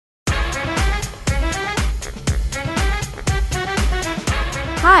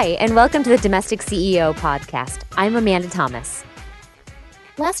Hi, and welcome to the Domestic CEO podcast. I'm Amanda Thomas.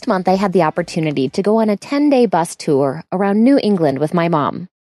 Last month, I had the opportunity to go on a 10-day bus tour around New England with my mom.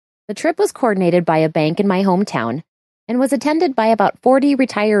 The trip was coordinated by a bank in my hometown and was attended by about 40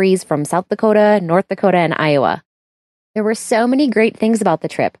 retirees from South Dakota, North Dakota, and Iowa. There were so many great things about the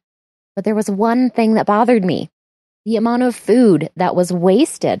trip, but there was one thing that bothered me: the amount of food that was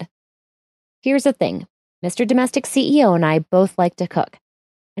wasted. Here's the thing. Mr. Domestic CEO and I both like to cook,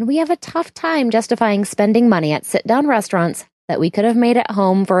 and we have a tough time justifying spending money at sit-down restaurants that we could have made at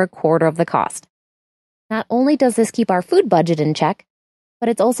home for a quarter of the cost. Not only does this keep our food budget in check, but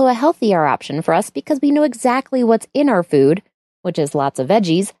it's also a healthier option for us because we know exactly what's in our food, which is lots of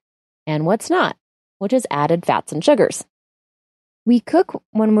veggies, and what's not, which is added fats and sugars. We cook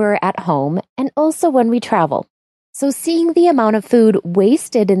when we're at home and also when we travel. So seeing the amount of food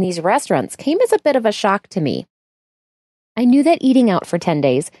wasted in these restaurants came as a bit of a shock to me. I knew that eating out for 10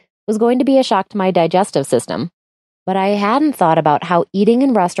 days was going to be a shock to my digestive system, but I hadn't thought about how eating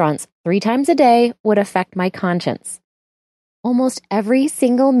in restaurants 3 times a day would affect my conscience. Almost every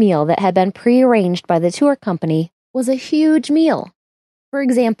single meal that had been prearranged by the tour company was a huge meal. For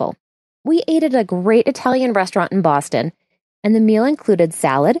example, we ate at a great Italian restaurant in Boston, and the meal included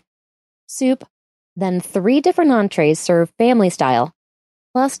salad, soup, then 3 different entrees served family style,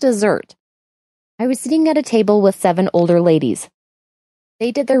 plus dessert. I was sitting at a table with 7 older ladies.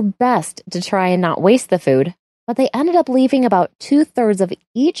 They did their best to try and not waste the food, but they ended up leaving about 2/3 of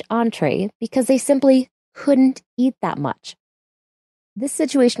each entree because they simply couldn't eat that much. This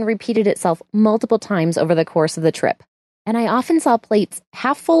situation repeated itself multiple times over the course of the trip, and I often saw plates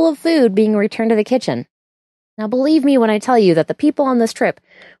half full of food being returned to the kitchen. Now, believe me when I tell you that the people on this trip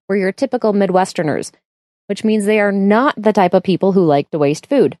were your typical Midwesterners, which means they are not the type of people who like to waste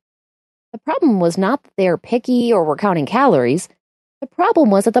food. The problem was not that they are picky or were counting calories. The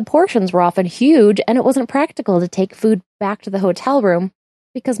problem was that the portions were often huge and it wasn't practical to take food back to the hotel room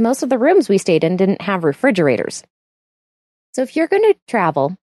because most of the rooms we stayed in didn't have refrigerators. So if you're going to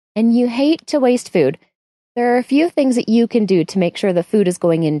travel and you hate to waste food, there are a few things that you can do to make sure the food is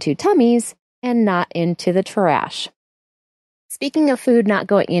going into tummies and not into the trash. Speaking of food not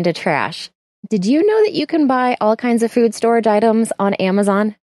going into trash, did you know that you can buy all kinds of food storage items on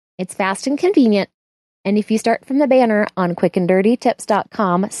Amazon? It's fast and convenient, and if you start from the banner on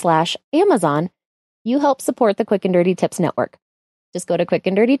quickanddirtytips.com/Amazon, you help support the Quick and Dirty Tips Network. Just go to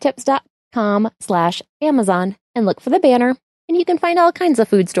quickanddirtytips.com/Amazon and look for the banner, and you can find all kinds of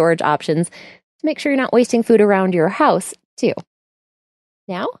food storage options to make sure you're not wasting food around your house, too.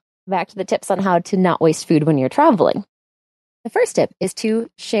 Now, back to the tips on how to not waste food when you're traveling. The first tip is to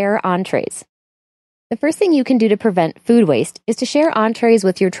share entrees. The first thing you can do to prevent food waste is to share entrees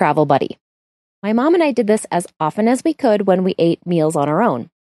with your travel buddy. My mom and I did this as often as we could when we ate meals on our own.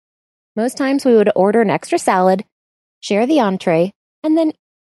 Most times we would order an extra salad, share the entree, and then,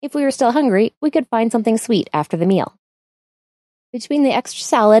 if we were still hungry, we could find something sweet after the meal. Between the extra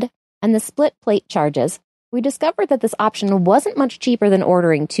salad and the split plate charges, we discovered that this option wasn't much cheaper than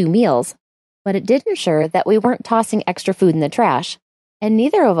ordering 2 meals, but it did ensure that we weren't tossing extra food in the trash, and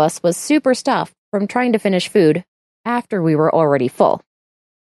neither of us was super stuffed from trying to finish food after we were already full.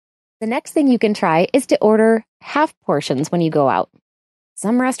 The next thing you can try is to order half portions when you go out.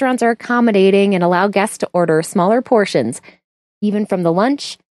 Some restaurants are accommodating and allow guests to order smaller portions, even from the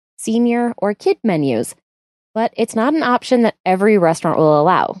lunch, senior, or kid menus, but it's not an option that every restaurant will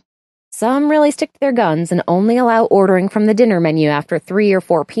allow. Some really stick to their guns and only allow ordering from the dinner menu after 3 or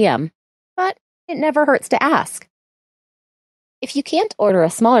 4 p.m., but it never hurts to ask. If you can't order a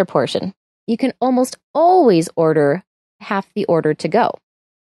smaller portion, you can almost always order half the order to go.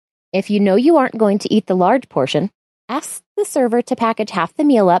 If you know you aren't going to eat the large portion, ask the server to package half the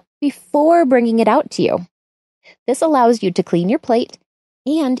meal up before bringing it out to you. This allows you to clean your plate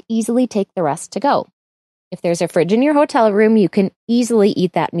and easily take the rest to go. If there's a fridge in your hotel room, you can easily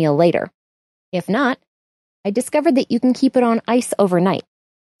eat that meal later. If not, I discovered that you can keep it on ice overnight.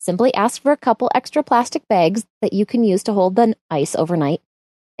 Simply ask for a couple extra plastic bags that you can use to hold the ice overnight,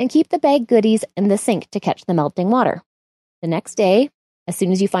 and keep the bag goodies in the sink to catch the melting water. The next day, as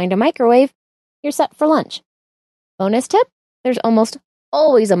soon as you find a microwave, you're set for lunch. Bonus tip, there's almost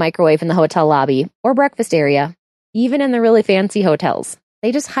always a microwave in the hotel lobby or breakfast area, even in the really fancy hotels.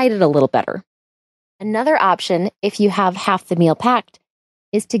 They just hide it a little better. Another option, if you have half the meal packed,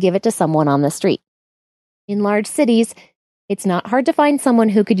 is to give it to someone on the street. In large cities, it's not hard to find someone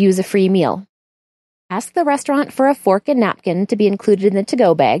who could use a free meal. Ask the restaurant for a fork and napkin to be included in the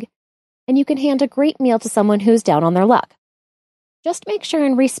to-go bag, and you can hand a great meal to someone who's down on their luck. Just make sure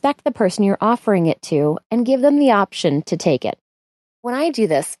and respect the person you're offering it to and give them the option to take it. When I do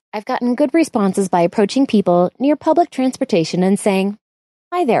this, I've gotten good responses by approaching people near public transportation and saying,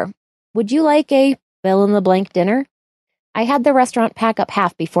 "Hi there, would you like a fill-in-the-blank dinner?" I had the restaurant pack up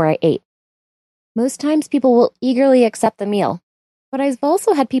half before I ate. Most times people will eagerly accept the meal, but I've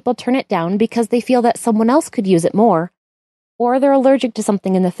also had people turn it down because they feel that someone else could use it more, or they're allergic to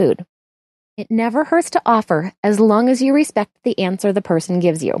something in the food. It never hurts to offer as long as you respect the answer the person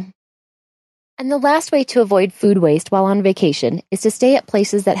gives you. And the last way to avoid food waste while on vacation is to stay at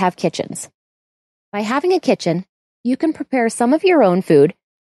places that have kitchens. By having a kitchen, you can prepare some of your own food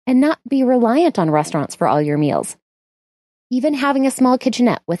and not be reliant on restaurants for all your meals. Even having a small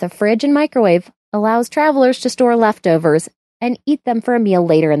kitchenette with a fridge and microwave allows travelers to store leftovers and eat them for a meal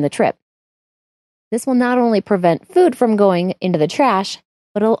later in the trip. This will not only prevent food from going into the trash,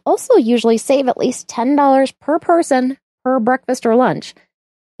 but it'll also usually save at least $10 per person per breakfast or lunch,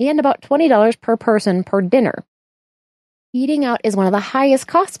 and about $20 per person per dinner. Eating out is one of the highest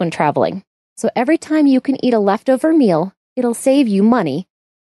costs when traveling, so every time you can eat a leftover meal, it'll save you money.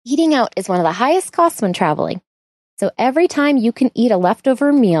 Eating out is one of the highest costs when traveling, so every time you can eat a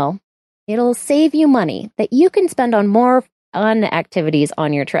leftover meal, it'll save you money that you can spend on more fun activities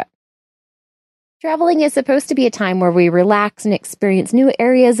on your trip. Traveling is supposed to be a time where we relax and experience new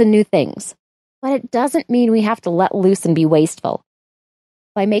areas and new things, but it doesn't mean we have to let loose and be wasteful.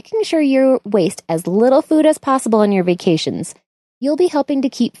 By making sure you waste as little food as possible on your vacations, you'll be helping to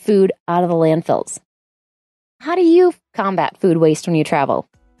keep food out of the landfills. How do you combat food waste when you travel?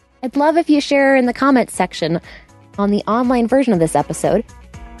 I'd love if you share in the comments section on the online version of this episode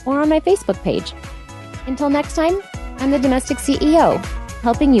or on my Facebook page. Until next time, I'm the Domestic CEO,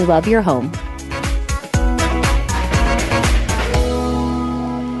 helping you love your home.